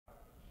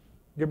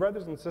Dear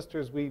brothers and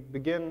sisters, we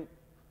begin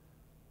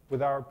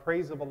with our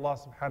praise of Allah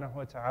subhanahu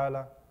wa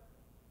ta'ala,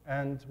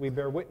 and we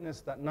bear witness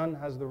that none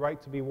has the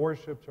right to be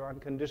worshipped or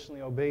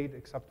unconditionally obeyed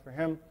except for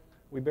Him.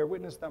 We bear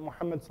witness that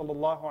Muhammad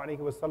sallallahu alayhi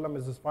wa sallam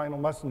is His final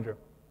messenger.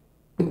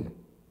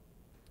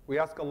 We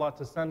ask Allah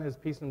to send His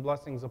peace and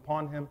blessings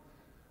upon Him,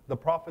 the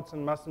prophets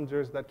and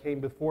messengers that came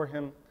before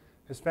Him,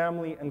 His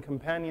family and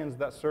companions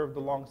that served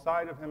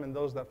alongside of Him, and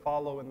those that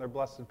follow in their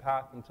blessed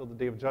path until the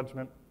Day of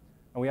Judgment.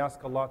 And we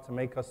ask Allah to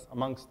make us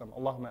amongst them.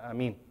 Allahumma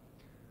ameen.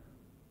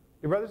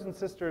 Your brothers and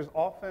sisters,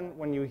 often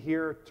when you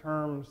hear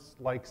terms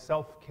like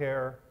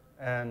self-care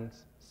and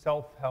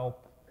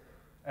self-help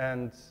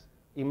and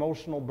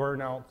emotional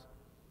burnout,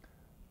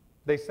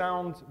 they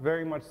sound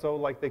very much so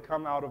like they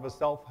come out of a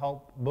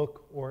self-help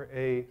book or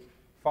a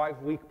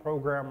 5-week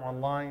program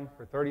online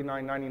for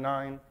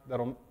 $39.99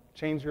 that'll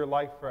change your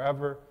life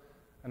forever.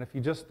 And if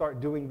you just start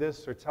doing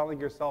this or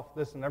telling yourself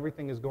this, and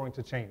everything is going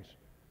to change.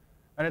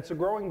 And it's a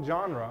growing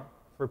genre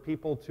for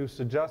people to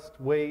suggest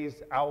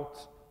ways out,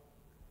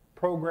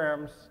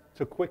 programs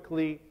to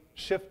quickly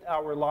shift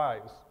our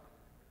lives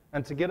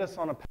and to get us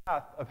on a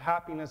path of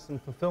happiness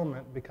and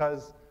fulfillment,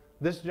 because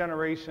this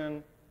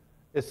generation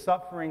is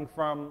suffering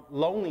from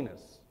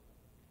loneliness,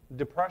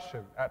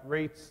 depression at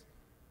rates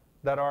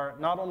that are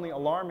not only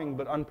alarming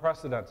but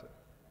unprecedented.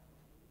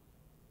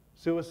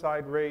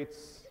 Suicide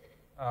rates,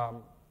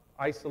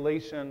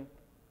 isolation,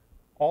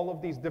 all of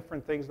these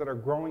different things that are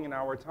growing in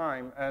our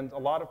time, and a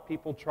lot of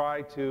people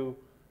try to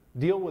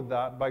deal with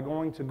that by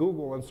going to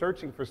Google and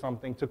searching for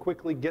something to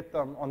quickly get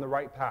them on the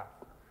right path.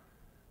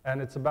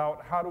 And it's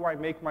about, how do I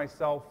make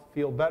myself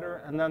feel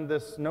better? And then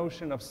this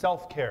notion of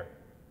self-care.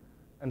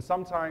 And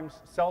sometimes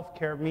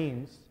self-care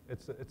means,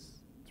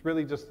 it's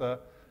really just a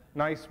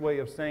nice way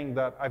of saying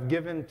that I've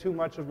given too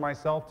much of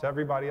myself to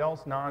everybody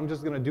else, now I'm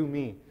just going to do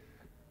me.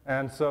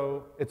 And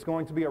so it's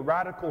going to be a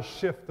radical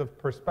shift of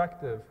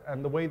perspective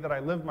and the way that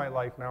I live my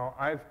life now.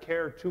 I've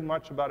cared too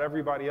much about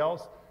everybody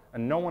else,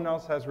 and no one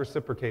else has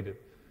reciprocated.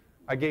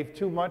 I gave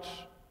too much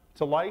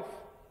to life,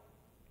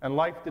 and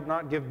life did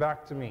not give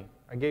back to me.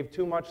 I gave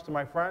too much to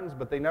my friends,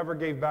 but they never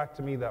gave back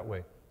to me that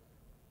way.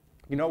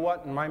 You know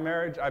what? In my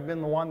marriage, I've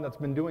been the one that's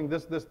been doing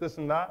this,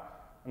 and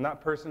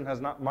that person has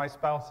not, my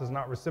spouse has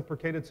not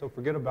reciprocated, so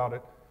forget about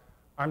it.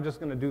 I'm just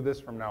going to do this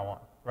from now on,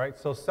 right?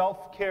 So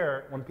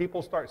self-care, when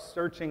people start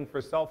searching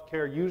for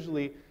self-care,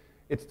 usually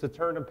it's to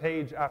turn a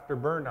page after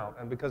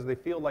burnout, and because they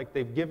feel like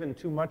they've given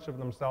too much of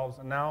themselves,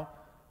 and now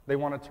they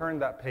want to turn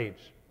that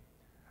page.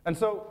 And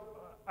so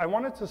I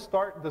wanted to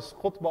start this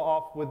khutbah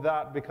off with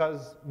that,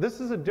 because this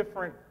is a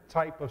different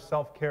type of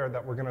self-care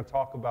that we're going to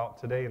talk about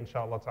today,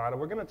 inshallah ta'ala.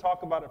 We're going to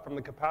talk about it from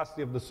the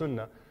capacity of the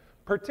Sunnah,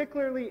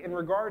 particularly in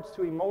regards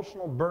to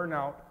emotional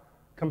burnout,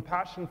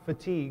 compassion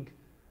fatigue,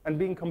 and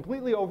being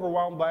completely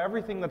overwhelmed by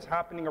everything that's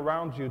happening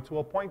around you to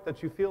a point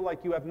that you feel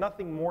like you have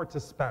nothing more to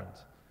spend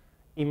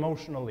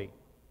emotionally.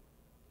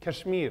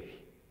 Kashmir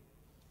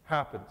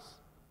happens,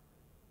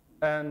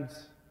 and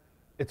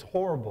it's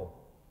horrible.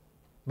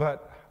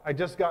 But I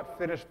just got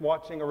finished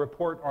watching a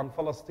report on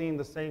Palestine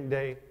the same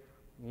day,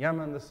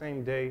 Yemen the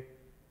same day,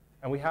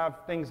 and we have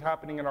things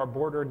happening in our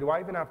border. Do I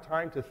even have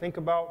time to think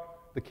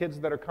about the kids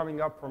that are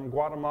coming up from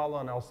Guatemala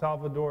and El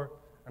Salvador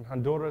and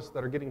Honduras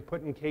that are getting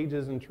put in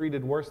cages and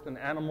treated worse than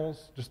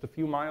animals just a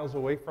few miles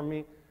away from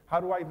me? How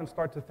do I even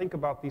start to think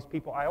about these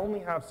people? I only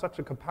have such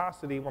a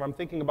capacity when I'm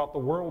thinking about the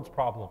world's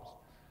problems.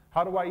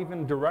 How do I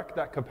even direct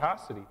that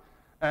capacity?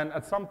 And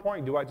at some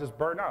point, do I just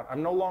burn out?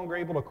 I'm no longer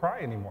able to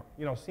cry anymore.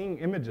 You know, seeing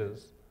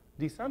images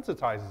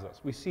desensitizes us.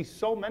 We see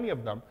so many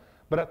of them,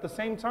 but at the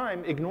same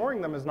time,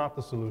 ignoring them is not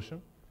the solution.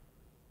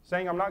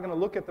 Saying I'm not going to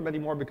look at them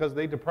anymore because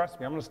they depress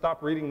me. I'm going to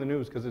stop reading the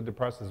news because it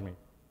depresses me.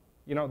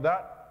 You know,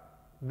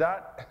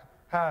 that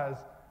has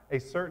a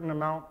certain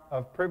amount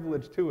of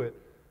privilege to it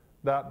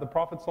that the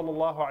Prophet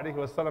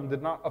ﷺ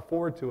did not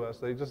afford to us.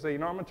 They just say, you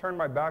know, I'm going to turn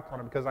my back on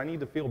it because I need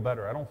to feel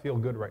better. I don't feel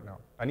good right now.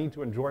 I need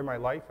to enjoy my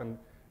life, and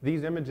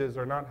these images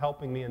are not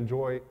helping me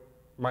enjoy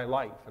my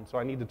life, and so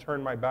I need to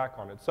turn my back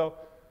on it. So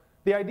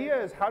the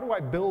idea is, how do I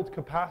build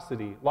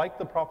capacity like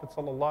the Prophet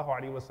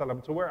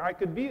ﷺ to where I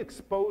could be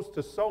exposed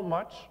to so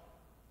much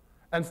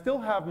and still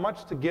have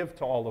much to give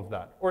to all of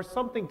that, or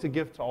something to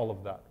give to all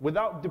of that,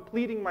 without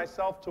depleting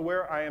myself to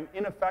where I am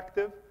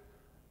ineffective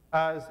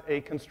as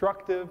a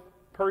constructive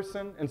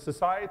person in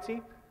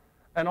society,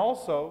 and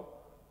also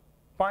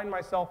find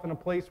myself in a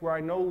place where I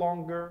no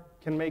longer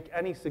can make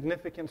any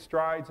significant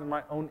strides in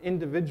my own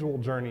individual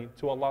journey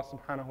to Allah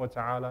subhanahu wa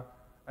ta'ala,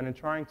 and in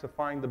trying to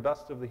find the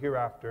best of the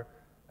hereafter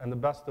and the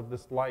best of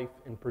this life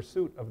in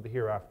pursuit of the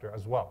hereafter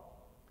as well.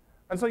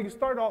 And so you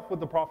start off with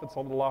the Prophet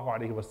sallallahu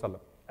alaihi wasallam,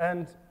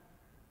 and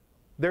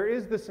there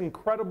is this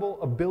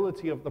incredible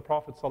ability of the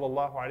Prophet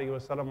sallallahu alaihi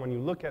wasallam when you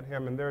look at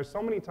him, and there are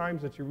so many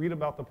times that you read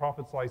about the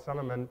Prophet sallallahu alaihi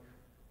wasallam and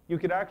you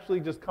could actually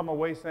just come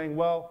away saying,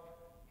 well,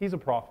 he's a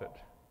prophet.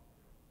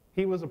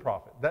 He was a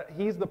prophet. That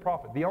he's the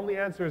prophet. The only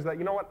answer is that,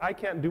 you know what, I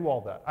can't do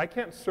all that. I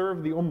can't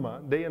serve the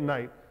ummah day and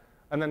night.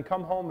 and then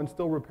come home and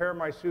still repair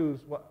my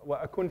shoes.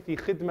 وَأَكُنْ فِي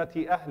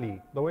خِدْمَةِ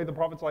أَهْلِي. The way the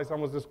Prophet ﷺ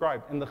was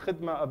described, in the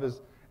khidmah of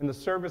in the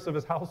service of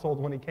his household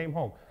when he came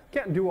home. I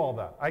can't do all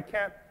that. I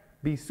can't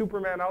be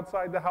Superman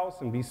outside the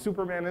house and be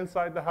Superman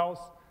inside the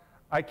house.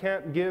 I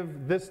can't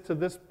give this to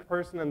this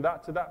person and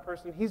that to that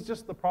person. He's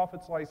just the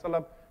Prophet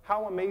ﷺ.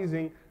 How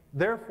amazing.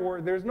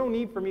 Therefore, there's no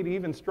need for me to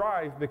even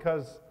strive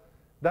because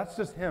that's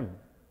just him.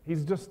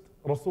 He's just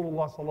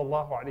Rasulullah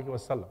sallallahu alaihi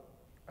wasallam.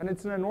 And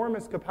it's an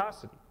enormous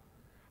capacity.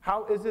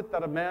 How is it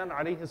that a man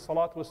alayhi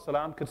salatu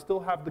wasalam could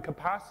still have the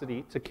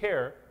capacity to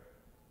care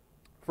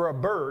for a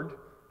bird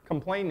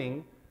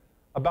complaining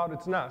about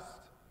its nest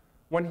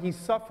when he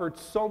suffered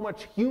so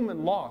much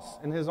human loss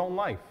in his own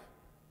life?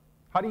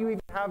 How do you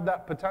even have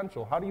that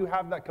potential? How do you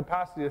have that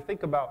capacity to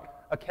think about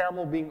a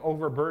camel being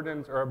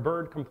overburdened, or a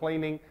bird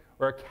complaining,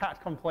 or a cat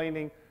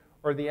complaining,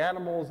 or the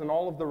animals and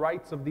all of the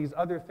rights of these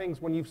other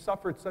things when you've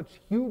suffered such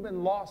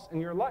human loss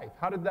in your life?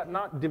 How did that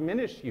not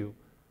diminish you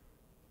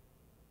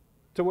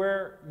to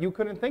where you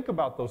couldn't think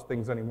about those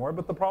things anymore,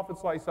 but the Prophet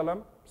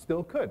ﷺ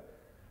still could?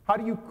 How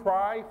do you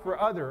cry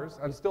for others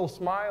and still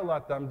smile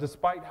at them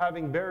despite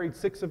having buried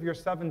 6 of your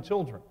 7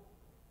 children?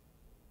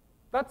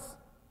 That's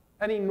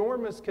an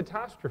enormous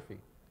catastrophe.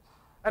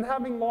 And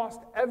having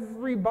lost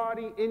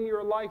everybody in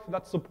your life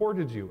that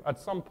supported you at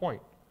some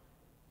point,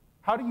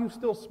 how do you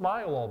still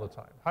smile all the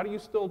time? How do you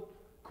still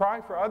cry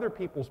for other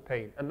people's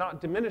pain and not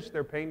diminish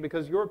their pain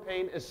because your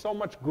pain is so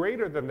much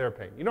greater than their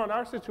pain? You know, in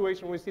our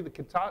situation, when we see the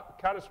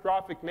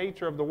catastrophic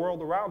nature of the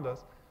world around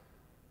us,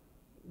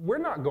 we're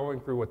not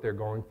going through what they're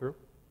going through.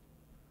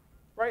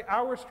 Right?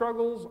 Our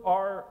struggles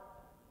are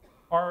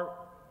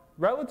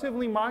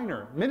relatively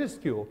minor,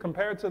 minuscule,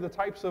 compared to the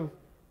types of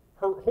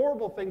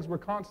horrible things we're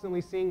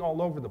constantly seeing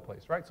all over the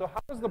place, right? So how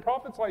does the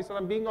Prophet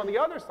ﷺ, being on the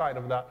other side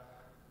of that,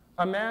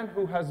 a man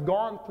who has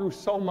gone through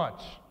so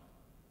much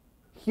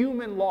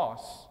human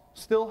loss,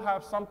 still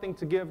have something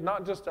to give,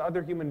 not just to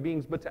other human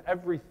beings, but to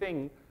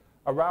everything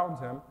around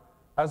him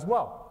as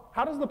well?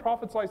 How does the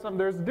Prophet ﷺ,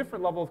 there's a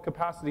different level of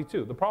capacity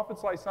too. The Prophet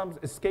ﷺ's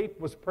escape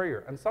was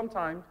prayer, and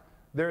sometimes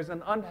there's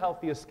an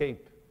unhealthy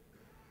escape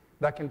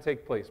that can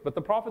take place. But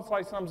the Prophet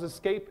ﷺ's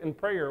escape in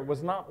prayer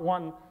was not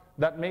one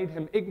that made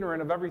him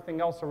ignorant of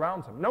everything else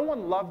around him. No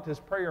one loved his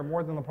prayer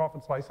more than the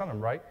Prophet ﷺ,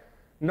 right?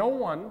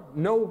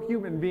 No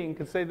human being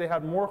could say they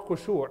had more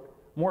khushu',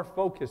 more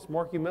focus,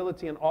 more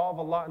humility and awe of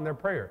Allah in their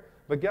prayer.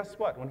 But guess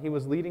what? When he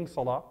was leading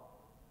salah,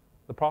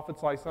 the Prophet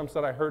ﷺ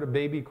said, I heard a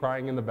baby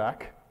crying in the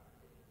back.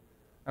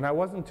 And I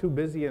wasn't too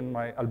busy in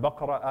my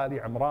Al-Baqarah, Ali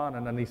Imran,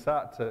 and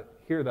An-Nisa to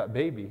hear that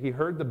baby. He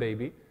heard the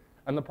baby.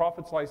 And the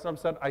Prophet ﷺ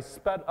said, I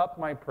sped up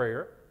my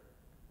prayer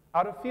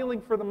out of feeling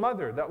for the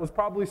mother that was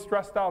probably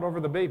stressed out over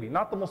the baby.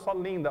 Not the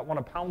musallin that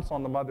want to pounce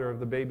on the mother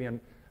of the baby and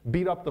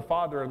beat up the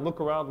father and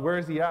look around, where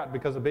is he at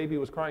because the baby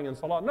was crying in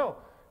salah. No,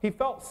 he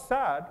felt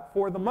sad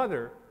for the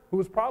mother who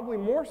was probably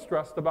more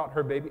stressed about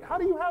her baby. How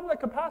do you have that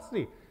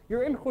capacity?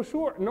 You're in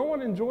khushu'. No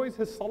one enjoys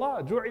his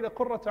salah. جُعِلَ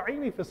قُرَّةَ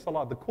عَيْنِي فِي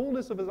الصَّلَاةِ. The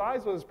coolness of his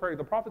eyes was his prayer.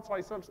 The Prophet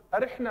ﷺ said,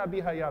 أَرِحْنَا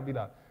بِهَا يَا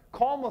بِلَالِ.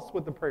 Calm us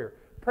with the prayer.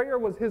 Prayer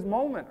was his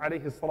moment,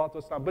 alayhi salatu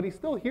wasalam, but he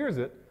still hears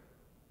it,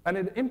 and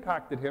it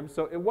impacted him.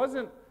 So it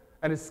wasn't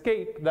an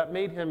escape that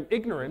made him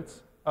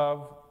ignorant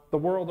of the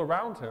world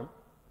around him,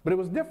 but it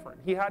was different.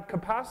 He had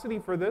capacity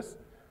for this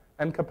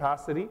and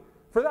capacity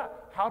for that.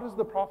 How does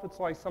the Prophet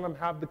ﷺ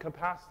have the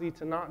capacity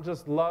to not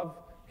just love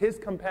his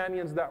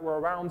companions that were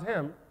around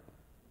him,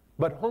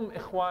 but hum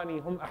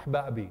ikhwani, hum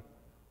ahbabi.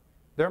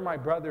 They're my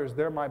brothers,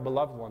 they're my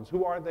beloved ones.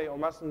 Who are they, O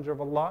Messenger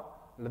of Allah?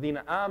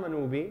 الَّذِينَ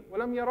آمَنُوا بِي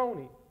وَلَمْ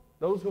يَرَوْنِي.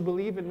 Those who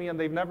believe in me and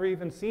they've never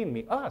even seen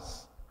me.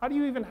 Us. How do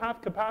you even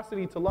have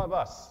capacity to love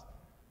us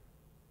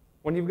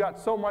when you've got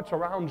so much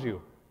around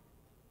you?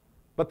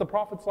 But the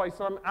Prophet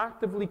ﷺ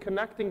actively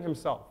connecting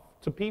himself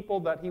to people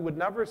that he would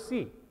never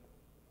see,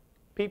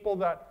 people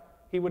that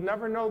he would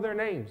never know their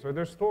names or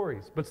their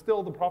stories, but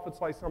still the Prophet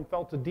ﷺ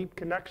felt a deep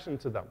connection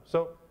to them.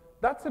 So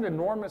that's an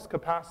enormous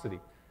capacity.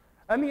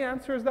 And the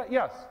answer is that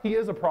yes, he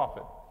is a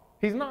prophet.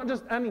 He's not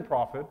just any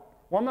prophet.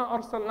 وَمَا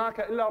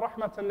أَرْسَلْنَاكَ إِلَّا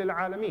رَحْمَةً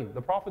لِلْعَالَمِينَ.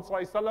 The Prophet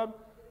ﷺ,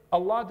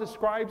 Allah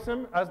describes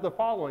him as the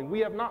following: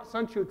 we have not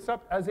sent you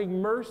except as a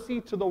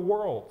mercy to the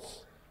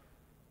worlds.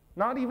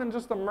 Not even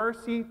just a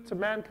mercy to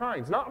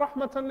mankind. Not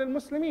rahmatan lil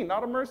muslimin,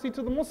 not a mercy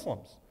to the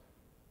Muslims.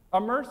 A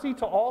mercy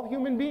to all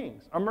human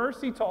beings. A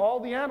mercy to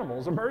all the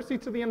animals. A mercy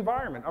to the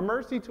environment. A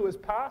mercy to his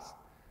past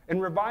in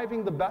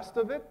reviving the best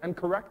of it and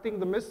correcting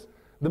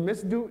the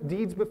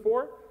misdeeds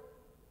before.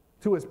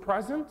 To his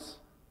present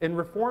in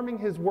reforming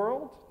his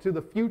world. To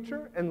the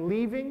future and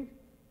leaving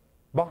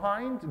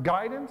behind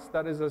guidance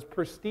that is as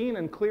pristine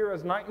and clear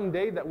as night and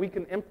day, that we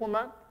can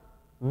implement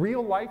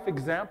real life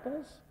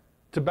examples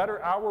to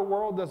better our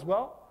world as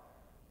well.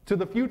 To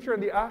the future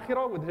and the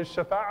akhirah with his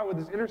shafa'ah, with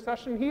his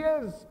intercession. He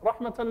is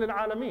rahmatan lil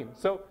alameen.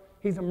 So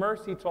he's a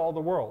mercy to all the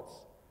worlds.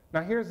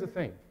 Now here's the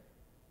thing.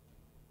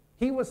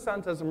 He was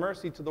sent as a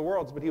mercy to the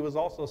worlds, but he was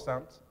also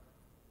sent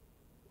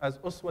as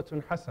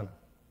uswatun hasana,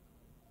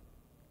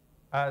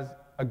 as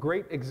a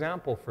great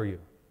example for you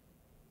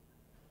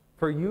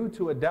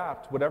to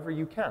adapt whatever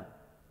you can.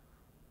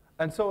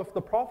 And so if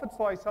the Prophet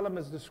ﷺ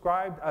is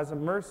described as a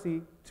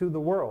mercy to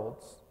the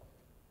worlds,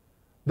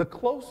 the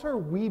closer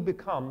we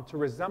become to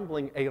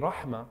resembling a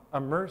rahmah, a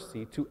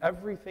mercy to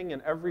everything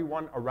and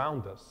everyone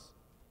around us,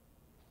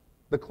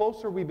 the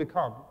closer we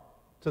become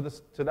to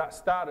that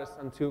status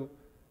and to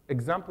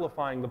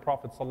exemplifying the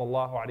Prophet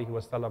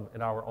ﷺ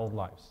in our own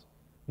lives.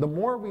 The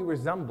more we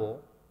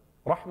resemble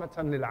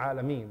rahmatan lil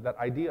alameen, that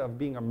idea of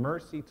being a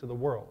mercy to the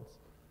worlds,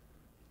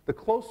 the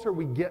closer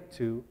we get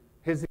to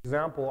his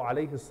example,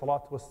 alayhi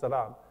salatu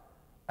wassalam,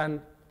 and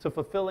to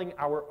fulfilling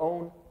our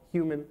own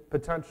human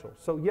potential.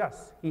 So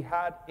yes, he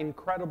had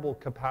incredible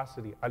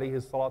capacity, alayhi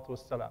salatu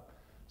wassalam,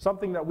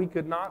 something that we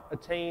could not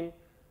attain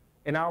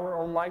in our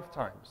own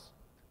lifetimes.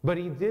 But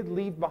he did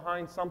leave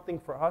behind something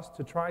for us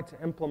to try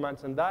to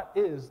implement, and that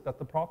is that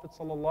the Prophet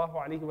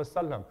sallallahu alaihi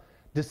wasallam,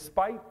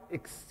 despite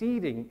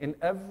exceeding in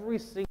every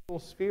single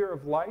sphere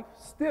of life,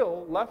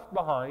 still left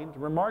behind,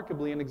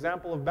 remarkably, an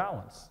example of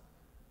balance.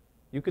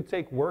 You could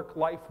take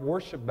work-life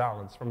worship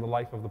balance from the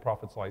life of the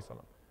Prophet ﷺ.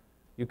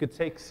 You could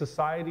take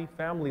society,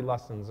 family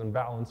lessons and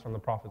balance from the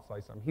Prophet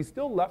ﷺ. He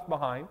still left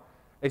behind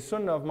a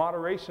sunnah of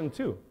moderation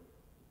too,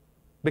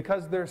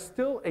 because there's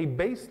still a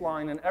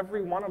baseline in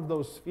every one of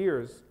those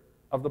spheres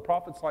of the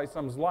Prophet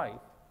ﷺ's life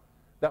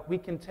that we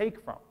can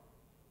take from.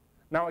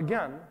 Now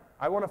again,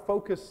 I want to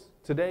focus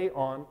today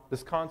on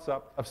this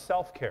concept of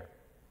self-care.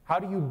 How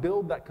do you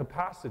build that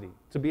capacity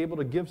to be able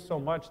to give so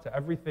much to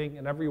everything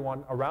and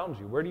everyone around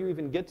you? Where do you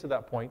even get to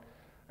that point?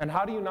 And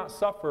how do you not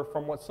suffer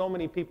from what so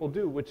many people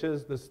do, which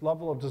is this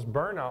level of just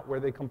burnout where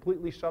they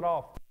completely shut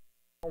off,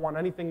 don't want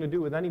anything to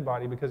do with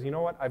anybody because you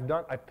know what,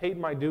 I've paid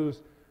my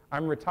dues,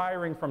 I'm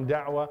retiring from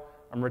da'wah,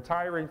 I'm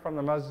retiring from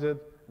the masjid,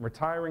 I'm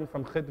retiring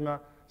from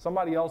khidmah,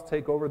 somebody else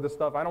take over this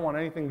stuff, I don't want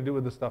anything to do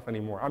with this stuff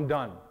anymore, I'm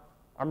done.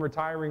 I'm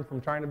retiring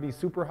from trying to be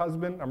super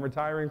husband, I'm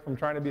retiring from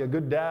trying to be a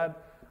good dad,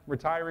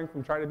 retiring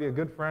from trying to be a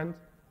good friend.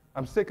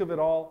 I'm sick of it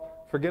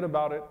all. Forget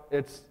about it.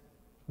 It's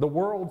the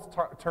world's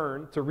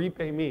turn to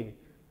repay me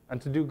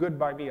and to do good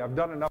by me. I've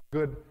done enough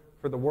good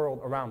for the world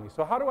around me.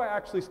 So how do I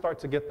actually start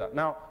to get that?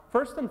 Now,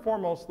 first and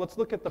foremost, let's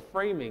look at the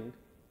framing,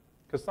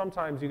 because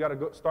sometimes you got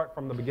to start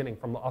from the beginning,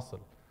 from the asl.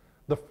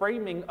 The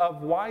framing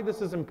of why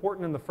this is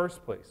important in the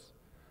first place.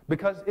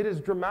 Because it is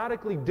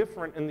dramatically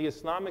different in the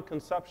Islamic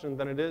conception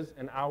than it is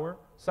in our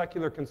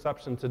secular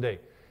conception today.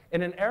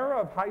 In an era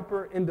of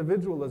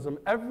hyper-individualism,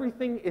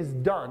 everything is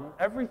done,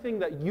 everything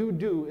that you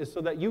do is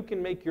so that you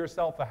can make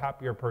yourself a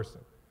happier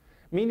person.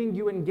 Meaning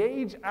you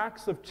engage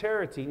acts of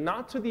charity,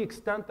 not to the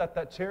extent that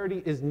that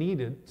charity is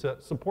needed to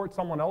support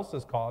someone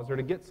else's cause or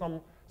to get some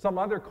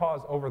other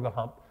cause over the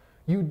hump.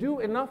 You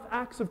do enough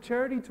acts of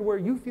charity to where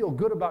you feel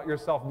good about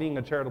yourself being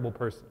a charitable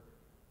person.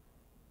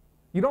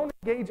 You don't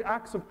engage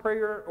acts of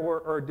prayer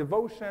or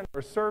devotion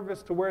or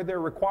service to where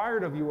they're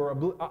required of you or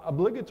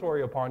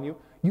obligatory upon you.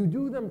 You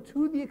do them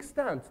to the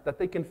extent that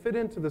they can fit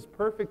into this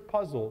perfect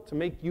puzzle to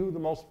make you the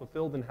most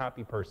fulfilled and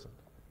happy person.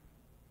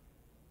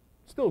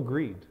 Still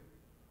greed.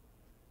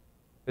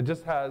 It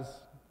just has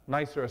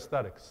nicer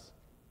aesthetics.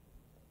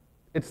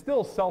 It's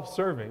still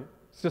self-serving.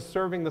 It's just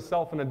serving the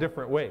self in a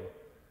different way.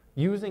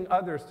 Using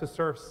others to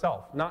serve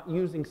self, not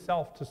using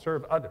self to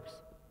serve others.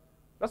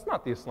 That's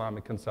not the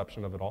Islamic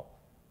conception of it all.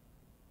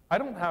 I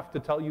don't have to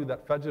tell you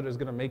that Fajr is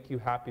going to make you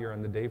happier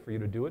in the day for you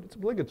to do it. It's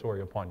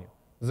obligatory upon you.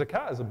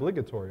 Zakah is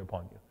obligatory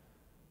upon you.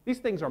 These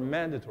things are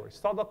mandatory.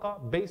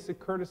 Sadaqah,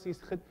 basic courtesies,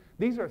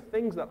 these are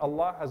things that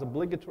Allah has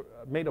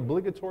made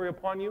obligatory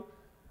upon you.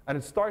 And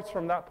it starts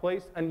from that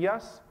place. And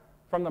yes,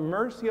 from the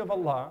mercy of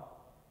Allah,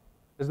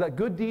 is that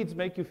good deeds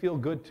make you feel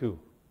good too.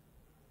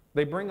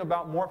 They bring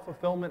about more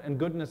fulfillment and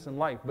goodness in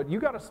life. But you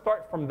got to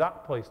start from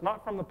that place,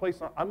 not from the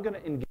place I'm going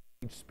to engage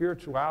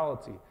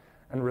spirituality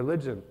and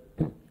religion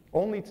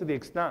only to the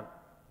extent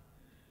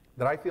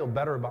that I feel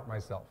better about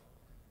myself.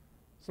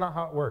 It's not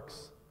how it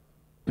works.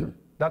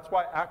 That's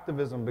why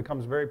activism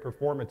becomes very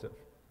performative.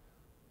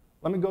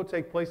 Let me go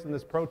take place in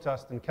this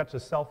protest and catch a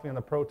selfie in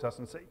the protest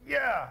and say,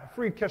 yeah,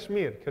 free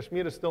Kashmir.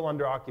 Kashmir is still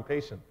under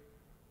occupation.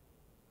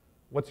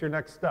 What's your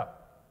next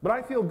step? But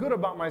I feel good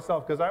about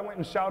myself because I went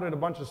and shouted a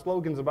bunch of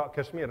slogans about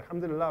Kashmir.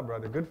 Alhamdulillah,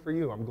 brother, good for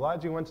you. I'm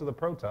glad you went to the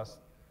protest.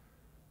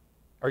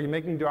 Are you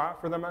making dua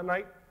for them at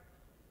night?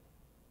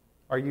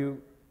 Are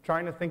you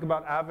trying to think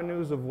about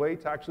avenues of way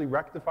to actually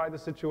rectify the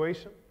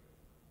situation?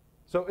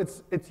 So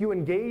it's you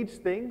engage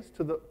things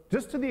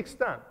just to the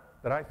extent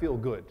that I feel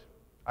good.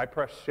 I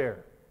press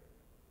share.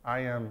 I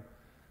am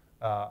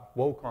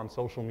woke on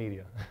social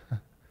media.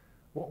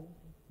 Well,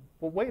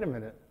 wait a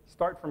minute.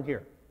 Start from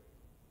here.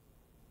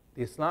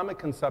 The Islamic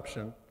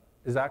conception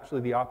is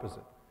actually the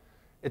opposite.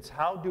 It's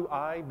how do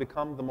I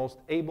become the most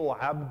able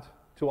abd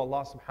to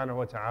Allah subhanahu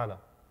wa ta'ala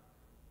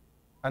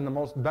and the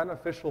most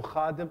beneficial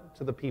khadim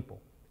to the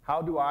people.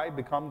 How do I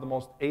become the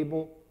most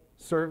able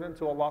servant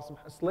to Allah,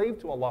 slave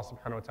to Allah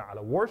subhanahu wa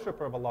ta'ala,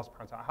 worshipper of Allah subhanahu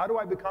wa ta'ala? How do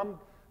I become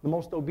the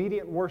most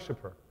obedient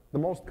worshipper, the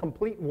most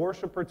complete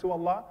worshipper to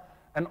Allah,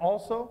 and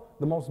also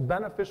the most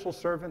beneficial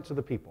servant to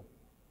the people?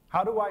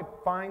 How do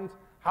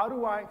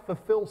I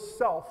fulfill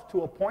self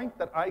to a point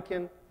that I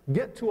can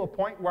get to a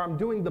point where I'm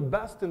doing the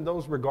best in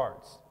those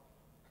regards?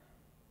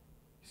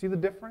 See the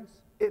difference?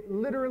 It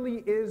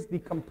literally is the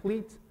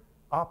complete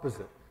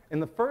opposite. In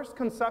the first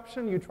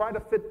conception, you try to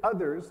fit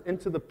others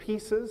into the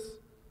pieces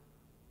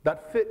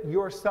that fit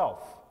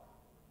yourself.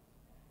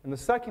 In the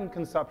second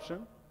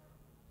conception,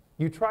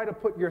 you try to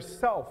put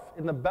yourself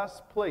in the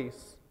best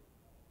place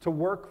to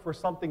work for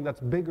something that's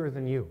bigger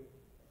than you.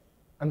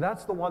 And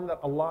that's the one that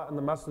Allah and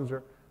the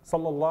Messenger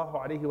sallallahu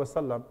alaihi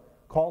wasallam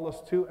call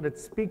us to, and it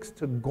speaks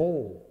to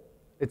goal.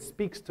 It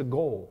speaks to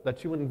goal,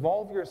 that you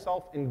involve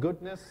yourself in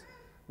goodness,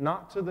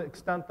 not to the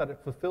extent that it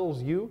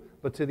fulfills you,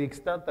 but to the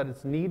extent that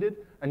it's needed,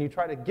 and you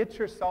try to get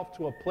yourself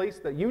to a place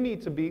that you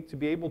need to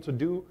be able to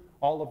do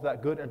all of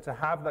that good and to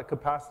have that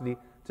capacity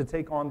to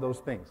take on those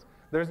things.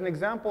 There's an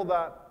example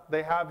that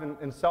they have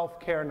in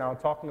self-care now,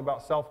 talking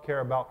about self-care,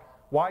 about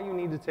why you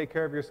need to take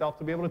care of yourself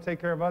to be able to take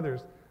care of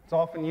others. It's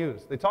often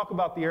used. They talk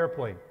about the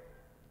airplane.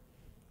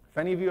 If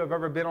any of you have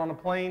ever been on a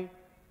plane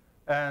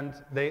and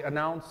they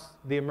announce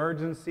the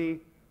emergency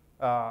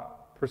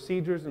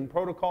procedures and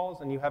protocols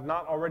and you have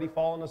not already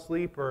fallen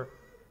asleep or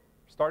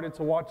started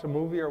to watch a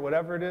movie or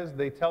whatever it is,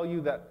 they tell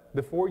you that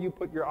before you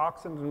put your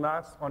oxygen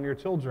mask on your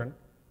children,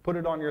 put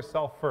it on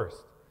yourself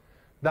first.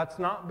 That's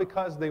not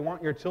because they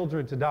want your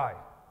children to die.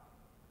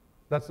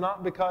 That's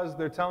not because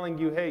they're telling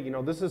you, hey,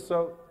 this is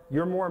so,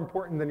 you're more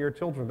important than your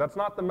children. That's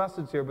not the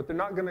message here, but they're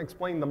not going to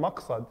explain the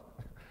maqsad,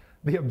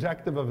 the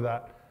objective of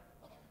that,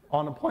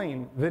 on a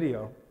plane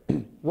video.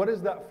 What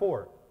is that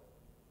for?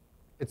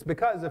 It's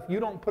because if you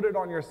don't put it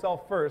on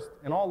yourself first,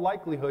 in all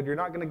likelihood, you're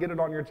not going to get it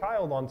on your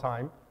child on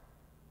time.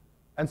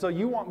 And so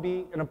you won't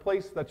be in a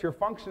place that you're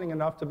functioning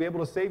enough to be able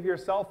to save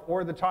yourself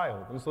or the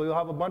child. And so you'll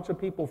have a bunch of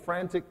people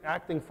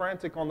acting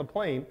frantic on the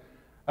plane,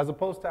 as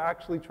opposed to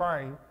actually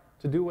trying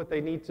to do what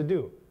they need to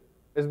do.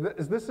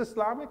 Is this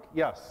Islamic?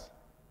 Yes.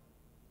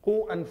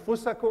 قُوا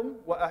أَنفُسَكُمْ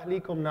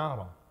وَأَهْلِيكُمْ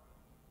نَارًا.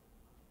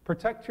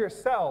 Protect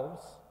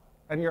yourselves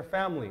and your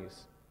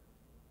families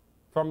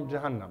from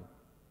Jahannam.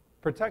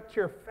 Protect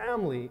your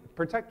family,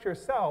 protect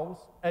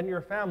yourselves and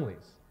your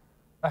families.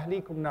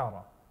 أَهْلِيكُمْ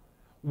نَارًا.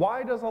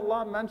 Why does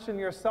Allah mention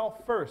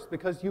yourself first?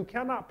 Because you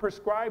cannot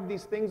prescribe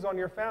these things on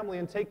your family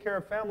and take care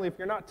of family if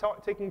you're not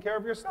taking care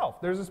of yourself.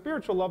 There's a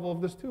spiritual level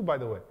of this too, by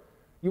the way.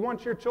 You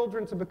want your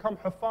children to become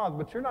hufad,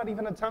 but you're not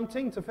even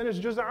attempting to finish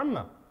juz'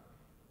 amma.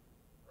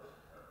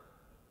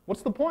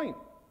 What's the point?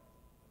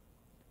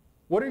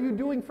 What are you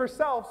doing for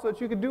self so that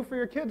you can do for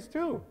your kids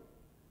too?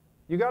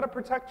 You got to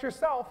protect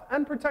yourself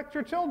and protect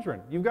your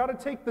children. You've got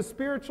to take the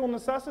spiritual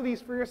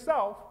necessities for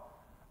yourself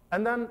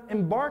and then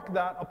impart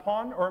that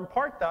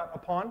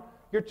upon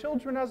your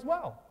children as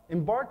well.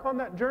 Embark on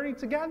that journey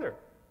together.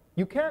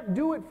 You can't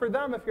do it for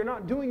them if you're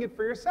not doing it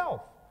for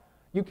yourself.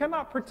 You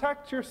cannot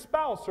protect your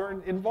spouse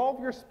or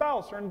involve your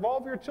spouse or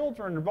involve your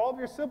children, involve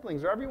your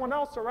siblings or everyone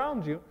else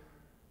around you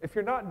if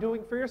you're not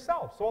doing for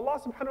yourself. So Allah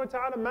subhanahu wa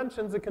ta'ala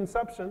mentions the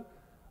conception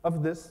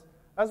of this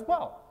as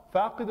well.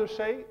 فَاقِدُ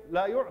الشَّيْء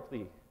لَا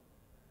يُعْطِي.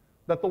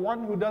 That the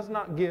one who does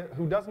not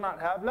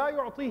have, لَا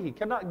يُعْطِيهِ,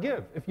 cannot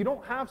give. If you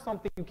don't have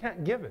something, you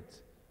can't give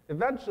it.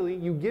 Eventually,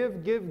 you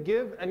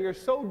give, and you're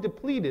so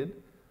depleted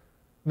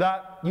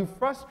that you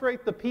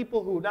frustrate the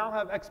people who now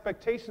have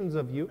expectations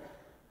of you,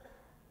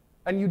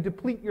 and you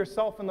deplete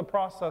yourself in the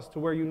process to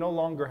where you no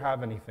longer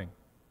have anything.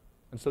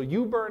 And so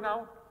you burn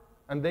out,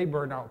 and they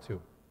burn out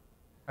too.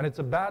 And it's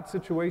a bad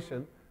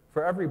situation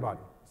for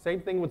everybody. Same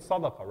thing with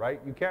sadaqah, right?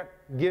 You can't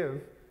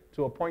give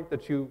to a point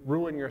that you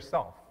ruin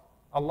yourself.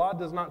 Allah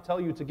does not tell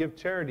you to give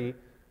charity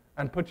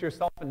and put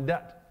yourself in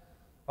debt.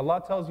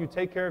 Allah tells you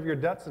take care of your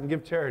debts and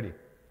give charity.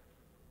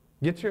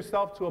 Get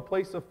yourself to a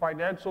place of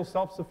financial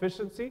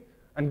self-sufficiency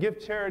and give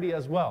charity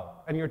as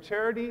well. And your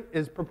charity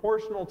is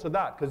proportional to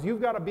that, because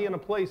you've got to be in a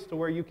place to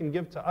where you can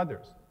give to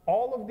others.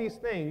 All of these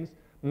things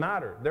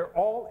matter. They're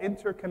all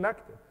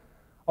interconnected.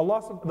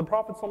 The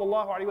Prophet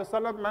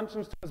ﷺ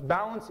mentions to us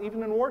balance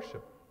even in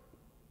worship.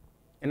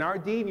 In our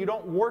deen, you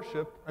don't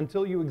worship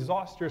until you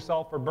exhaust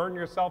yourself or burn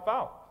yourself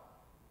out.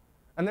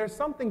 And there's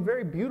something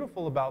very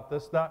beautiful about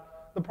this, that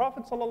the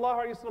Prophet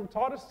ﷺ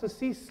taught us to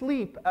see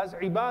sleep as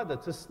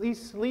ibadah, to see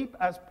sleep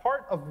as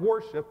part of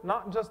worship,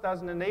 not just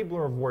as an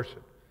enabler of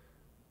worship.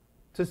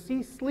 To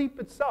see sleep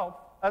itself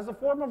as a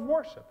form of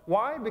worship.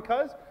 Why?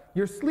 Because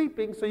you're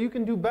sleeping so you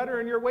can do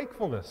better in your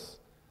wakefulness.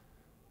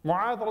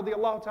 Mu'adh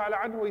radiallahu ta'ala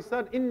anhu, he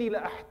said, إِنِّي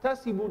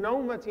لَأَحْتَسِبُ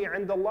نَوْمَتِي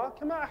عِنْدَ اللَّهِ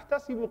كَمَا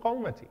أَحْتَسِبُ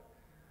قَوْمَتِي.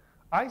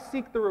 I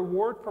seek the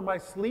reward for my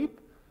sleep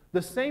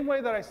the same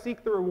way that I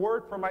seek the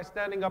reward for my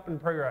standing up in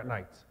prayer at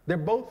night. They're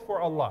both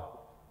for Allah.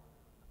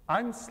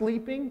 I'm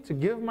sleeping to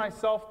give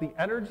myself the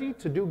energy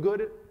to do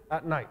good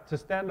at night, to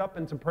stand up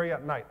and to pray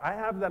at night. I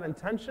have that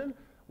intention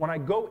when I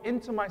go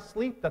into my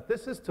sleep that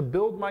this is to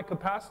build my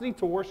capacity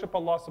to worship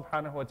Allah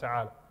subhanahu wa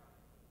ta'ala.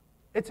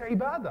 It's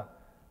ibadah.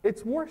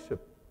 It's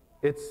worship.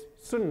 It's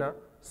sunnah,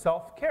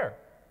 self-care.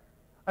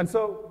 And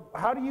so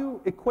how do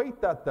you equate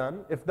that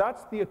then? If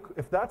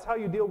that's how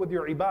you deal with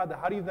your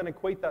ibadah, how do you then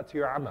equate that to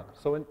your amal?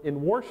 So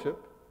in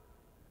worship,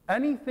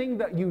 anything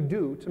that you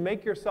do to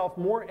make yourself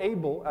more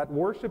able at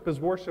worship is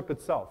worship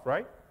itself,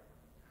 right?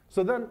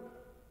 So then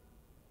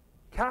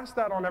cast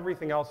that on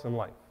everything else in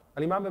life.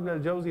 Al-Imam ibn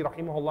al-Jawzi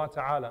rahimahullah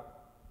ta'ala,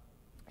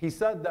 he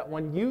said that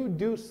when you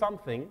do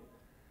something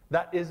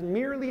that is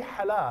merely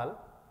halal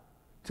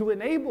to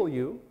enable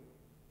you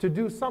to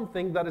do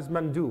something that is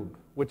mandub,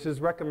 which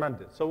is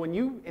recommended. So when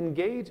you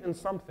engage in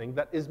something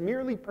that is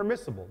merely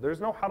permissible, there's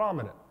no haram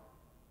in it.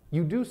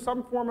 You do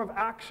some form of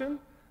action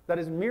that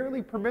is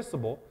merely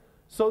permissible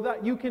so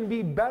that you can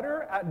be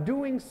better at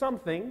doing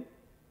something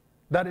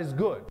that is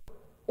good.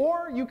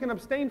 Or you can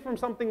abstain from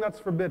something that's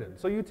forbidden.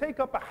 So you take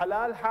up a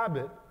halal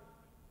habit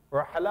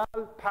or a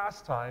halal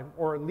pastime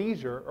or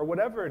leisure or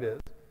whatever it is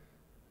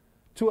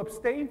to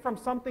abstain from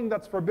something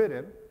that's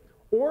forbidden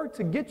or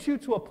to get you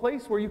to a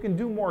place where you can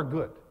do more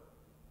good.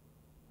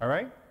 All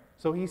right?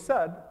 So he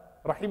said,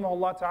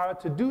 rahimahullah ta'ala,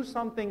 to do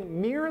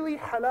something merely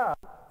halal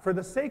for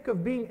the sake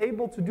of being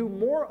able to do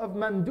more of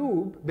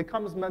mandub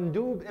becomes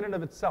mandub in and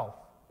of itself.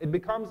 It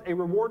becomes a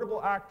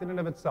rewardable act in and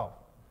of itself.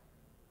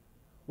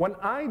 When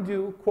I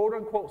do quote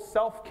unquote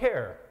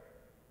self-care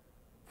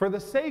for the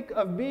sake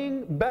of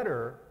being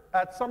better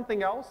at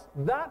something else,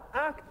 that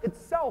act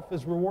itself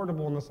is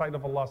rewardable in the sight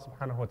of Allah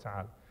subhanahu wa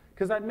ta'ala.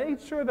 Because I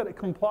made sure that it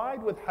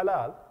complied with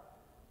halal,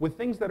 with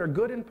things that are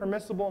good and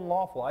permissible and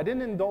lawful. I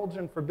didn't indulge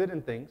in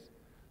forbidden things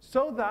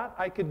so that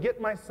I could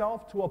get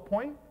myself to a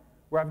point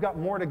where I've got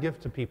more to give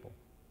to people.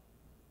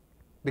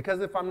 Because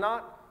if I'm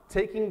not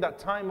taking that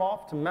time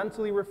off to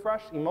mentally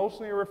refresh,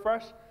 emotionally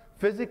refresh,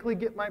 physically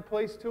get my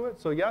place to it,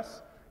 so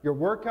yes, your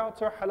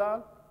workouts are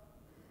halal,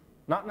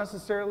 not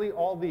necessarily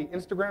all the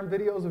Instagram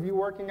videos of you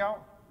working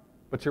out,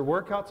 but your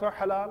workouts are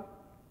halal.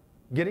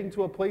 Getting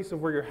to a place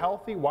of where you're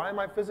healthy. Why am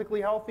I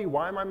physically healthy?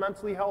 Why am I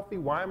mentally healthy?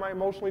 Why am I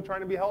emotionally trying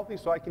to be healthy?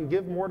 So I can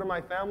give more to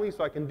my family,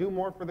 so I can do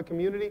more for the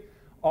community.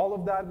 All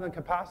of that in the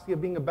capacity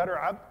of being a better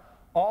abd.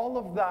 All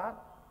of that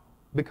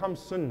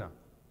becomes sunnah.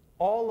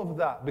 All of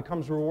that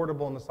becomes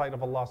rewardable in the sight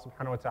of Allah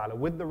subhanahu wa ta'ala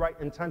with the right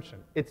intention.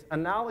 It's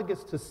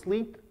analogous to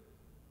sleep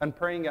and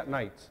praying at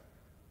night.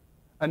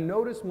 And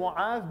notice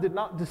Mu'adh did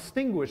not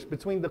distinguish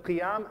between the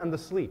qiyam and the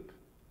sleep.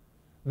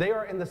 They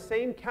are in the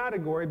same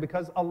category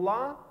because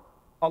Allah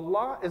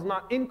is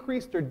not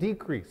increased or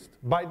decreased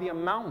by the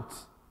amount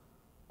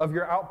of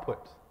your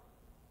output.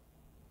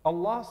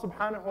 Allah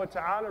subhanahu wa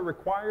ta'ala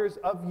requires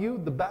of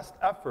you the best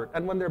effort.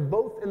 And when they're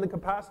both in the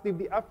capacity of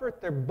the effort,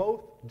 they're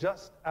both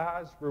just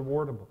as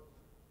rewardable.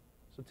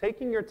 So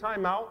taking your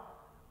time out,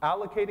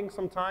 allocating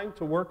some time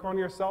to work on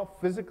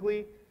yourself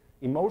physically,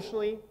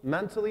 emotionally,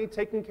 mentally,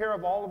 taking care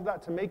of all of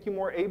that to make you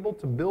more able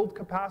to build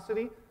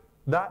capacity,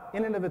 that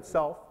in and of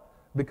itself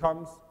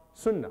becomes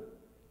sunnah.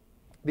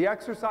 The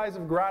exercise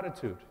of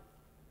gratitude.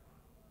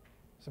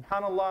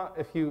 SubhanAllah,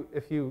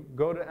 if you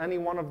go to any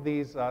one of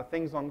these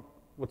things on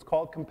what's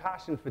called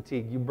compassion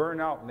fatigue, you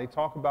burn out, and they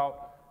talk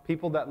about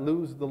people that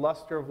lose the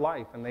luster of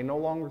life and they no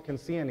longer can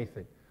see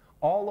anything.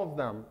 All of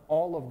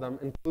them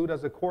include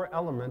as a core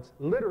element,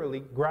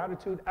 literally,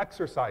 gratitude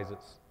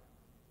exercises.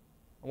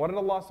 And what did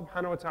Allah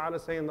subhanahu wa ta'ala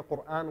say in the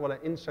Quran?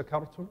 وَلَئِن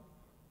شَكَرْتُمْ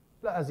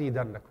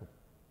لَأَزِيدَنَّكُمْ.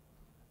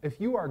 If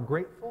you are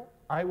grateful,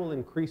 I will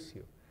increase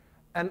you.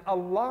 And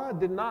Allah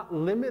did not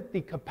limit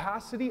the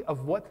capacity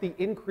of what the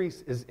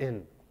increase is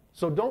in.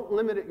 So don't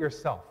limit it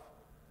yourself.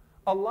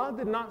 Allah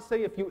did not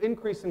say if you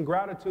increase in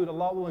gratitude,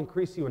 Allah will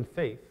increase you in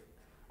faith.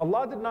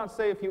 Allah did not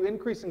say if you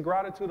increase in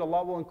gratitude,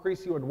 Allah will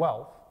increase you in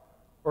wealth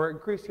or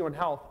increase you in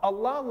health.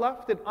 Allah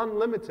left it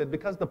unlimited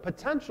because the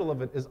potential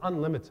of it is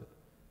unlimited.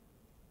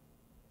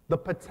 The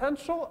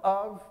potential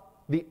of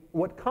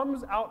what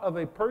comes out of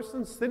a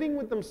person sitting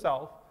with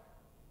themselves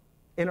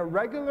in a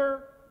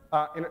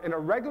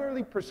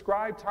regularly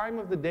prescribed time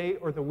of the day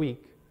or the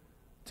week,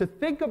 to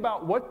think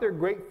about what they're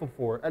grateful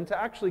for and to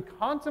actually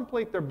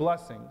contemplate their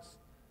blessings,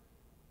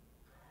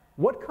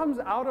 what comes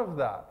out of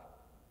that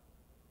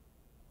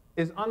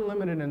is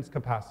unlimited in its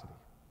capacity.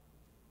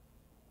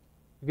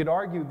 You could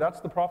argue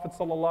that's the Prophet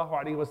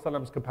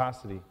ﷺ's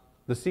capacity,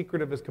 the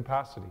secret of his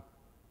capacity.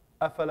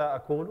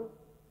 أَفَلَا أَكُونُ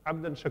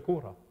عَبْدًا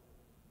شَكُورًا.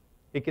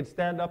 He could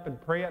stand up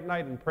and pray at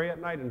night and pray at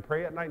night and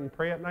pray at night and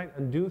pray at night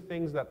and do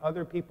things that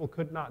other people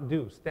could not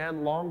do.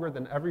 Stand longer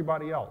than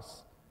everybody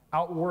else.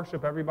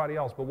 Out-worship everybody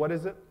else. But what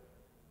is it?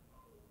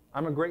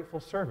 I'm a grateful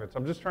servant.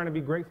 I'm just trying to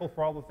be grateful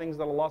for all the things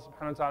that Allah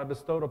subhanahu wa ta'ala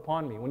bestowed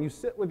upon me. When you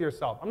sit with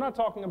yourself, I'm not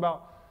talking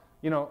about,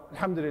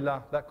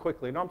 alhamdulillah, that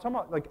quickly. No, I'm talking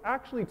about like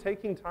actually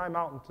taking time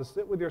out and to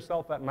sit with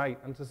yourself at night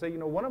and to say,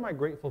 what am I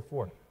grateful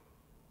for?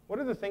 What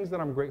are the things that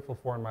I'm grateful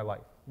for in my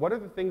life? What are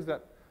the things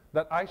that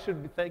I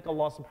should thank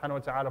Allah subhanahu wa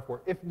ta'ala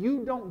for? If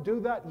you don't do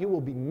that, you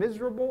will be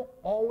miserable,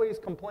 always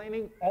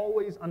complaining,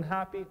 always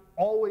unhappy,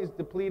 always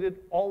depleted,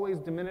 always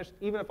diminished,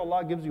 even if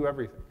Allah gives you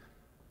everything.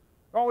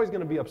 You're always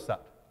going to be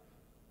upset,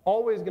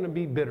 always going to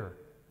be bitter.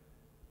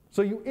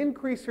 So you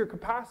increase your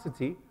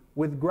capacity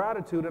with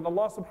gratitude, and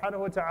Allah subhanahu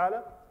wa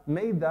ta'ala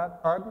made that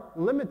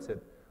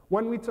unlimited.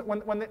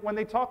 When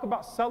they talk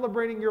about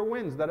celebrating your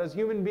wins, that as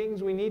human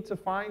beings we need to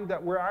find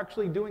that we're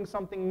actually doing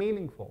something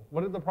meaningful.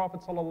 What did the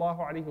Prophet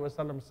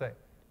ﷺ say?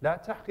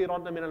 لا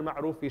تحقرن من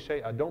المعروف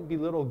شيئا. Don't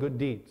belittle good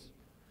deeds.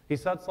 He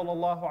said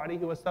sallallahu alayhi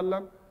wa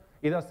sallam,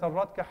 إذا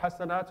سرتك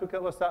حسناتك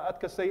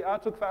وساءتك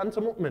سيئاتك فأنت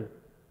مؤمن.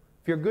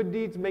 If your good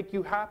deeds make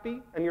you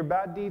happy and your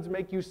bad deeds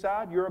make you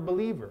sad, you're a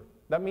believer.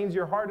 That means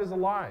your heart is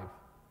alive.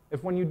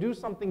 If when you do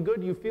something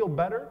good, you feel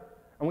better,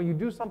 and when you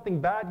do something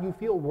bad, you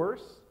feel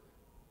worse,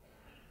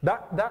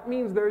 that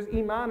means there's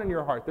iman in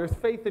your heart, there's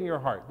faith in your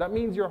heart. That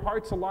means your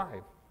heart's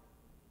alive.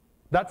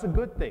 That's a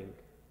good thing.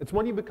 It's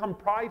when you become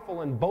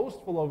prideful and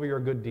boastful over your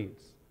good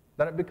deeds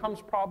that it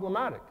becomes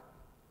problematic.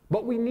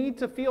 But we need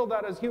to feel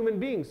that as human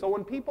beings. So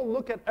when people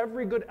look at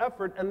every good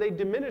effort and they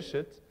diminish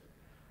it,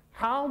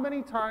 how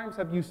many times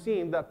have you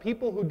seen that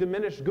people who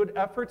diminish good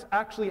efforts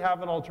actually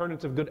have an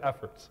alternative good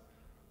efforts?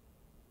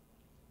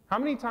 How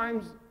many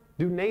times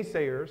do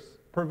naysayers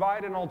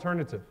provide an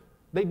alternative?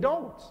 They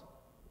don't.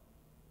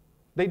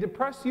 They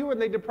depress you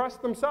and they depress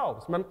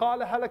themselves. مَنْ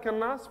قَالَ هَلَكَ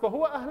النَّاسِ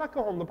فَهُوَ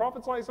أَهْلَكَهُم. The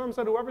Prophet ﷺ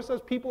said, whoever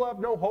says people have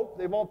no hope,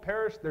 they've all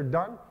perished, they're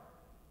done,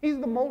 he's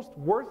the most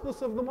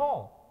worthless of them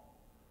all.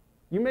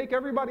 You make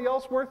everybody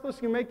else worthless,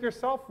 you make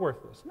yourself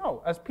worthless.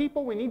 No, as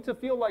people we need to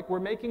feel like we're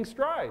making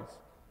strides.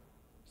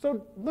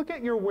 So look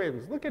at your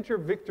wins, look at your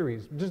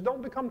victories. Just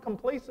don't become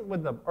complacent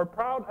with them or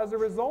proud as a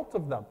result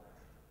of them.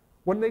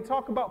 When they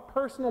talk about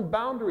personal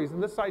boundaries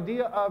and this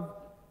idea of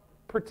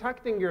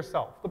protecting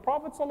yourself, the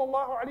Prophet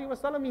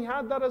ﷺ, he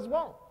had that as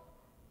well.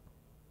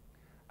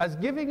 As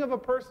giving of a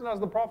person as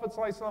the Prophet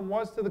ﷺ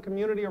was to the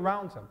community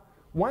around him.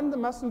 When the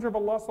Messenger of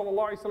Allah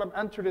ﷺ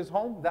entered his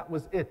home, that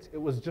was it.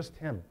 It was just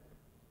him.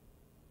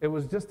 It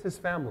was just his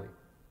family.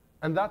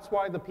 And that's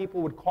why the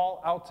people would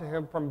call out to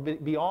him from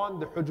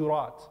beyond the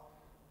hujurat,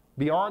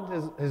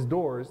 beyond his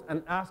doors,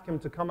 and ask him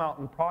to come out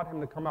and prod him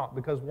to come out.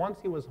 Because once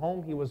he was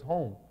home, he was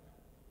home.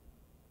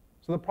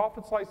 So the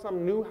Prophet ﷺ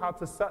knew how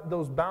to set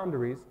those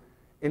boundaries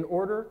in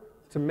order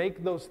to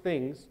make those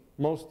things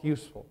most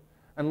useful.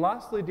 And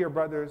lastly, dear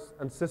brothers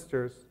and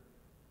sisters,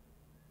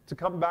 to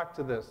come back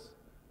to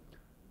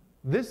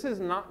this is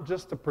not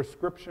just a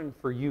prescription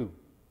for you.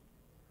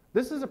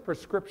 This is a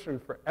prescription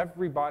for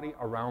everybody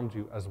around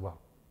you as well.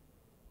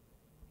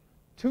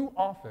 Too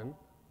often,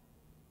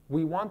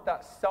 we want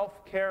that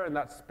self-care and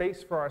that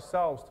space for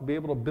ourselves to be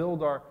able to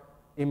build our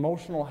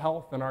emotional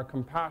health and our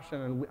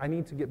compassion, and I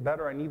need to get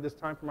better, I need this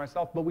time for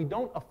myself, but we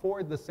don't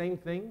afford the same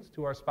things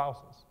to our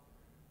spouses.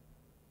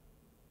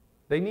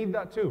 They need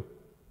that too.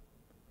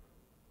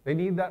 They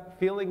need that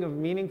feeling of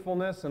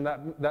meaningfulness and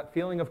that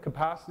feeling of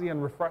capacity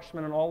and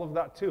refreshment and all of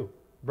that too.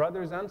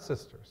 Brothers and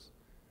sisters.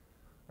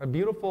 A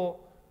beautiful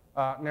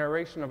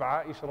narration of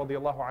Aisha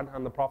radiallahu anha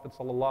and the Prophet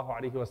sallallahu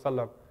alaihi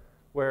wasallam,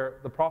 where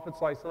the Prophet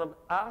ﷺ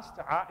asked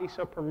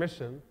Aisha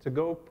permission to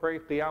go pray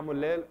Qiyamul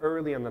Layl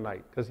early in the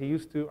night, because he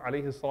used to,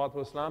 alayhi salatu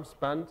wasalam,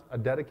 spend a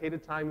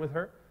dedicated time with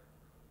her.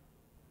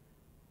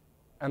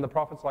 And the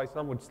Prophet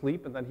ﷺ would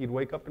sleep and then he'd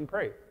wake up and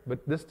pray.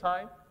 But this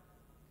time,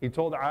 he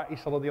told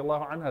Aisha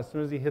radiallahu anha, as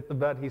soon as he hit the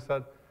bed, he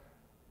said,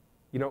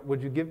 you know,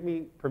 would you give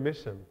me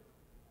permission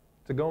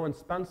to go and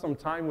spend some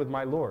time with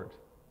my Lord?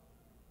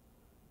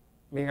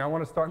 Meaning, I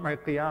want to start my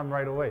Qiyam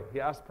right away. He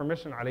asked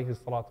permission, alayhi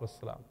salatu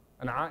wasalam.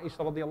 And Aisha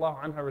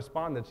radiallahu anha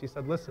responded, she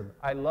said, listen,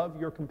 I love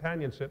your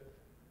companionship,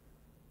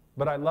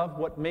 but I love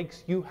what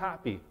makes you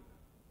happy.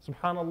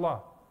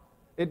 Subhanallah.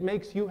 It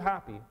makes you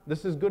happy.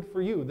 This is good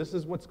for you. This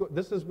is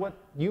what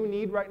you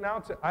need right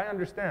now. I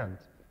understand.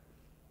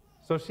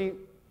 So she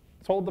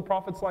told the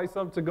Prophet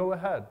ﷺ to go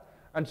ahead.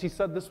 And she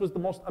said, this was the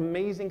most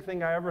amazing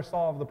thing I ever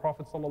saw of the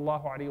Prophet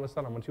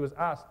ﷺ. When she was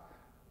asked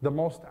the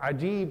most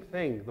ajib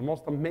thing, the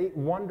most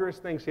wondrous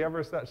thing she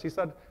ever said, she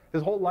said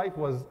his whole life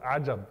was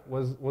ajab,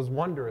 was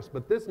wondrous.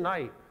 But this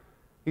night,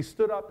 he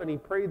stood up and he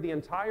prayed the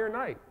entire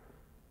night,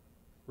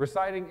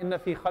 reciting, إِنَّ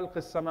فِي خَلْقِ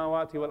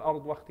السَّمَاوَاتِ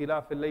وَالْأَرْضِ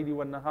وَاخْتِلَافِ اللَّيْلِ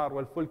وَالنَّهَارِ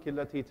وَالْفُلْكِ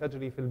الَّتِي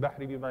تَجْرِي فِي الْبَحْرِ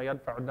بِمَا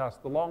يَنْفَعُ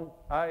النَّاسِ. The long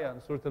ayah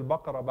in Surah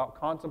Al-Baqarah about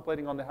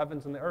contemplating on the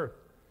heavens and the earth.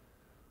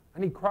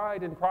 And he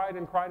cried and cried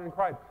and cried and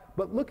cried.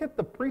 But look at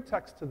the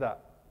pretext to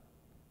that.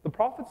 The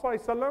Prophet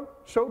ﷺ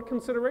showed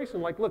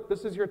consideration, like, look,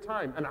 this is your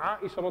time. And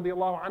Aisha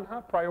radiallahu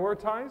anha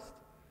prioritized,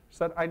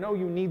 said, I know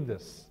you need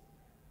this.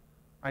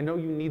 I know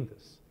you need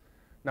this.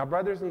 Now,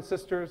 brothers and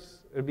sisters,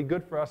 it would be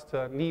good for us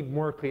to need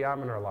more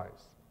qiyam in our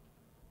lives.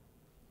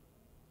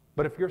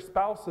 But if your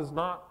spouse is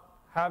not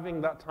having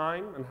that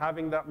time and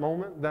having that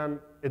moment, then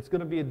it's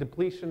going to be a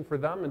depletion for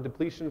them and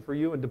depletion for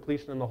you and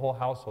depletion in the whole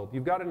household.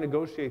 You've got to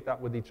negotiate that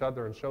with each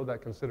other and show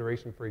that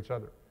consideration for each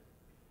other.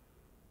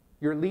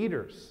 Your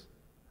leaders,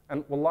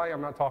 and wallahi,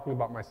 I'm not talking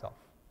about myself,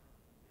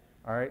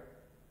 all right?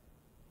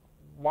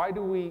 Why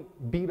do we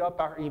beat up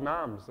our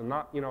imams and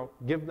not,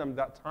 give them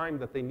that time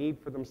that they need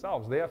for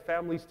themselves? They have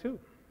families too.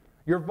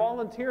 Your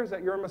volunteers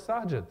at your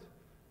masajid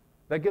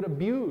that get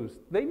abused,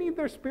 they need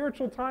their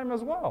spiritual time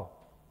as well.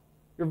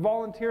 Your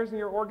volunteers in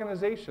your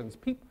organizations,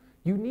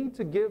 you need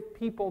to give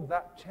people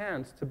that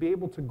chance to be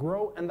able to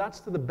grow, and that's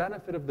to the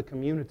benefit of the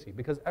community,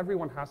 because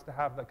everyone has to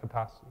have that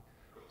capacity.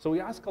 So we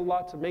ask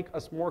Allah to make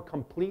us more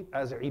complete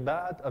as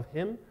ibad of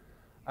Him,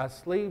 as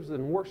slaves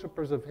and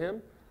worshippers of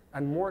Him,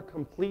 and more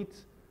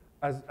complete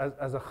as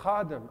a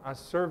khadim, as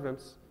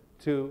servants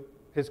to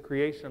His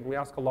creation. We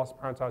ask Allah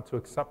subhanahu wa ta'ala to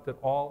accept it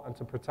all and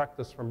to protect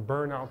us from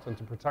burnout and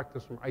to protect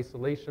us from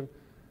isolation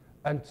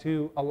and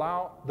to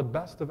allow the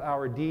best of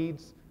our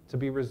deeds to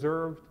be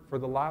reserved for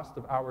the last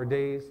of our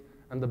days,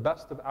 and the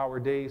best of our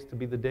days to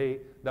be the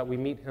day that we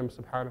meet Him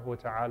subhanahu wa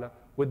ta'ala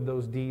with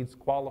those deeds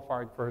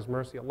qualifying for His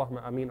mercy.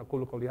 Allahumma ameen.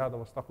 أقول قولي هذا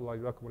واستغفر الله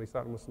لي ولكم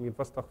ولسائر المسلمين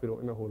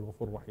فاستغفروا إنه هو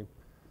الغفور الرحيم.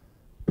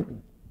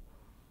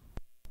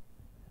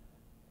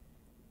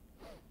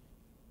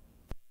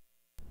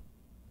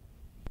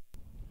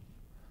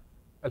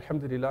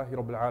 الحمد لله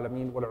رب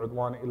العالمين ولا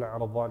عدوان إلا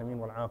على الظالمين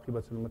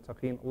والعاقبة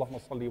للمتقين. اللهم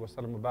صل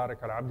وسلم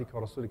وبارك على عبدك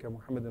ورسولك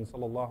محمد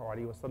صلى الله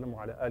عليه وسلم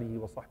وعلى آله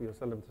وصحبه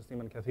وسلم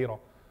تسليما كثيرا.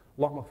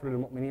 اللهم اغفر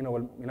للمؤمنين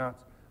والمؤمنات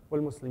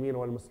والمسلمين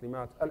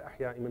والمسلمات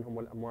الأحياء منهم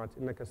والأموات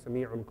إنك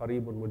سميع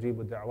قريب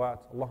مجيب الدعوات.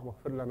 اللهم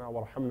اغفر لنا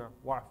وارحمنا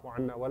واعف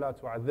عنا ولا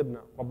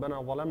تعذبنا.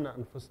 ربنا ظلمنا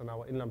أنفسنا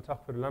وإن لم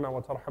تغفر لنا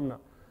وترحمنا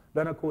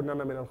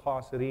لنكونن من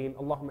الخاسرين.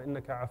 اللهم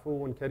إنك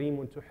عفو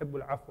كريم تحب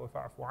العفو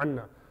فاعف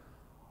عنا.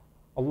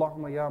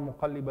 اللهم يا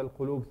مقلب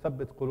القلوب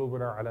ثبت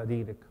قلوبنا على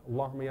دينك.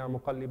 اللهم يا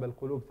مقلب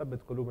القلوب ثبت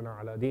قلوبنا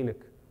على دينك.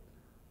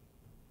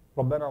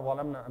 ربنا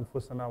ظلمنا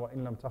أنفسنا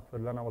وإن لم تغفر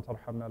لنا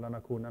وترحمنا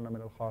لنكونن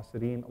من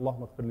الخاسرين.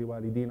 اللهم اغفر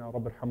لوالدينا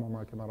رب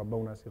ارحمهما كما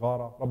ربونا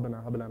صغارا.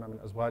 ربنا هب لنا من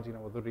أزواجنا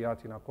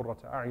وذرياتنا قرة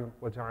أعين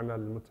واجعلنا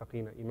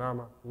للمتقين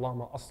إماما.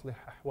 اللهم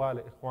أصلح أحوال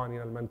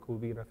إخواننا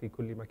المنكوبين في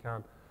كل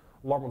مكان.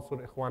 اللهم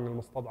انصر إخواننا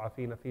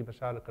المستضعفين في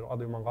مشارق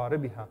الأرض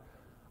ومغاربها.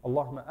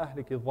 اللهم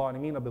أهلك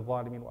الظالمين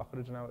بالظالمين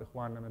وأخرجنا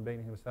وإخواننا من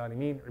بينهم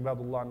سالمين. عباد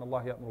الله، أن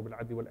الله يأمر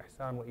بالعدل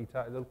والإحسان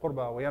وإيتاء ذي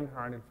القربى وينهى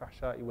عن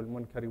الفحشاء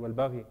والمنكر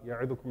والبغي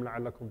يعظكم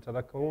لعلكم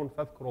تذكرون.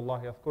 فاذكروا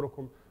الله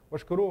يذكركم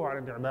واشكروه على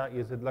النعماء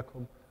يزد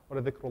لكم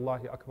ولذكر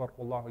الله أكبر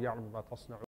والله يعلم ما تصنعون.